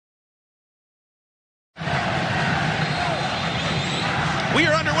We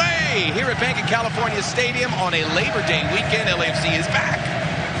are underway here at Bank of California Stadium on a Labor Day weekend. LAFC is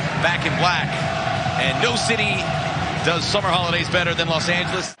back in black. And no city does summer holidays better than Los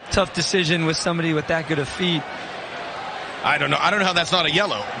Angeles. Tough decision with somebody with that good of feet. I don't know how that's not a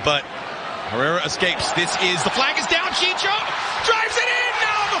yellow, but Herrera escapes. The flag is down. Chicho drives it in.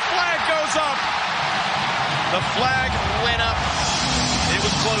 Now the flag goes up. The flag went up. It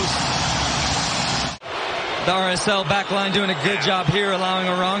was close. The RSL backline doing a good job here, allowing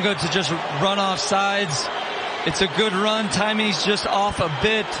Arango to just run off sides. It's a good run. Timing's just off a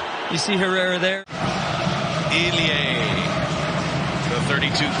bit. You see Herrera there. Ilie, the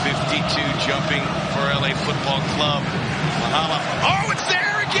 32-52 jumping for LA Football Club. Mahala. Oh, it's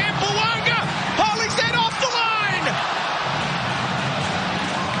there again. Bouanga. Hollingshead off the line.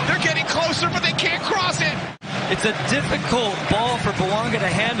 They're getting closer, but they can't cross it. It's a difficult ball for Bouanga to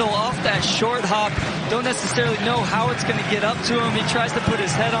handle off that short hop. Don't necessarily know how it's going to get up to him. He tries to put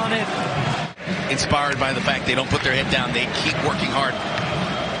his head on it. Inspired by the fact they don't put their head down. They keep working hard.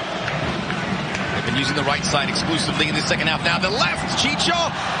 They've been using the right side exclusively in the second half. Now the left. Chicho.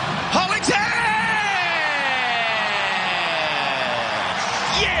 Hollingshead.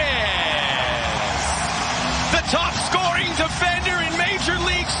 Yes! The top scoring defender in Major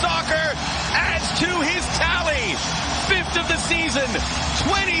League Soccer adds to his tally. 5th of the season,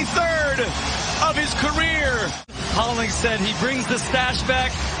 23rd of his career. Hollingshead, he brings the stash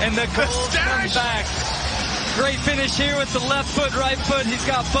back, and the goal comes back. Great finish here with the left foot, right foot. He's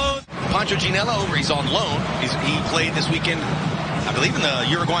got both. Pancho Ginella over, he's on loan. He played this weekend, I believe, in the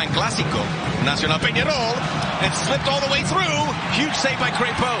Uruguayan Clásico, Nacional Peñarol, and slipped all the way through. Huge save by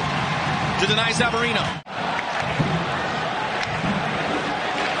Crepeau to deny Savarino.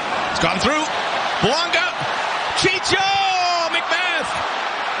 It's gone through. Bouanga. Chicho. McMath.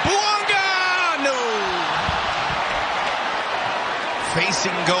 Bouanga. No.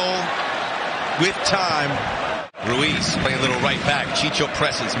 Facing goal with time. Ruiz playing a little right back. Chicho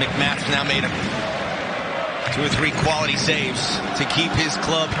presses. McMath now made 2 or 3 quality saves to keep his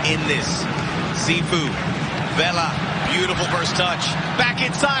club in this. Sifu. Vela. Beautiful first touch. Back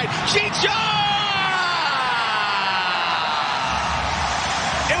inside. Chicho!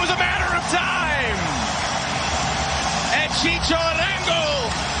 It was a matter of time. And Chicho Arango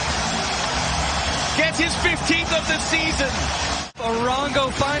gets his 15th of the season.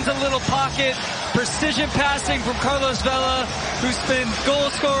 Arango finds a little pocket. Precision passing from Carlos Vela, who's been goal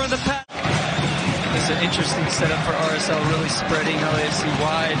scorer in the past. It's an interesting setup for RSL, really spreading LAFC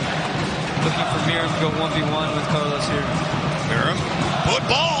wide. Looking for Miram to go 1v1 with Carlos here. Miram, good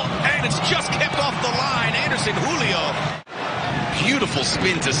ball, and it's just kept off the line. Anderson Julio. Beautiful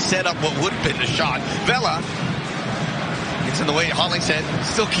spin to set up what would have been the shot. Vela gets in the way. Hollingshead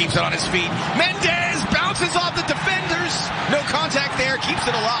still keeps it on his feet. Mendez bounces off the defenders. No contact there, keeps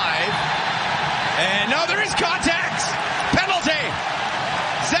it alive. And no, there is contact. Penalty.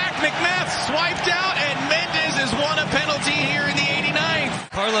 Zach McMath swiped out, and Mendez has won a penalty here in the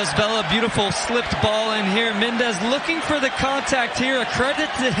 89th. Carlos Vela, beautiful slipped ball in here. Mendez looking for the contact here. A credit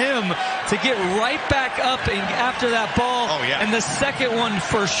to him to get right back up after that ball. Oh, yeah. And the second one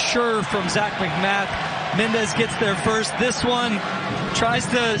for sure from Zach McMath. Mendez gets there first. This one tries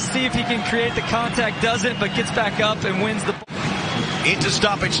to see if he can create the contact, doesn't, but gets back up and wins the ball. Into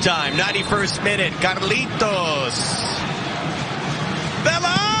stoppage time, 91st minute. Carlitos.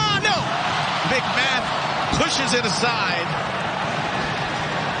 Vela, no! McMath pushes it aside.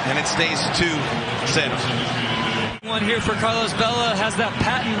 And it stays 2-0. One here for Carlos Vela, has that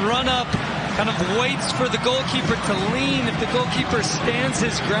patent run up, kind of waits for the goalkeeper to lean. If the goalkeeper stands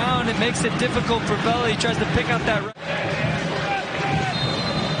his ground, it makes it difficult for Vela. He tries to pick out that.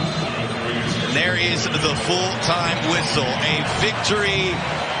 And there is the full-time whistle. A victory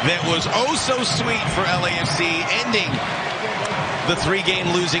that was oh so sweet for LAFC, ending the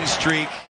 3-game losing streak.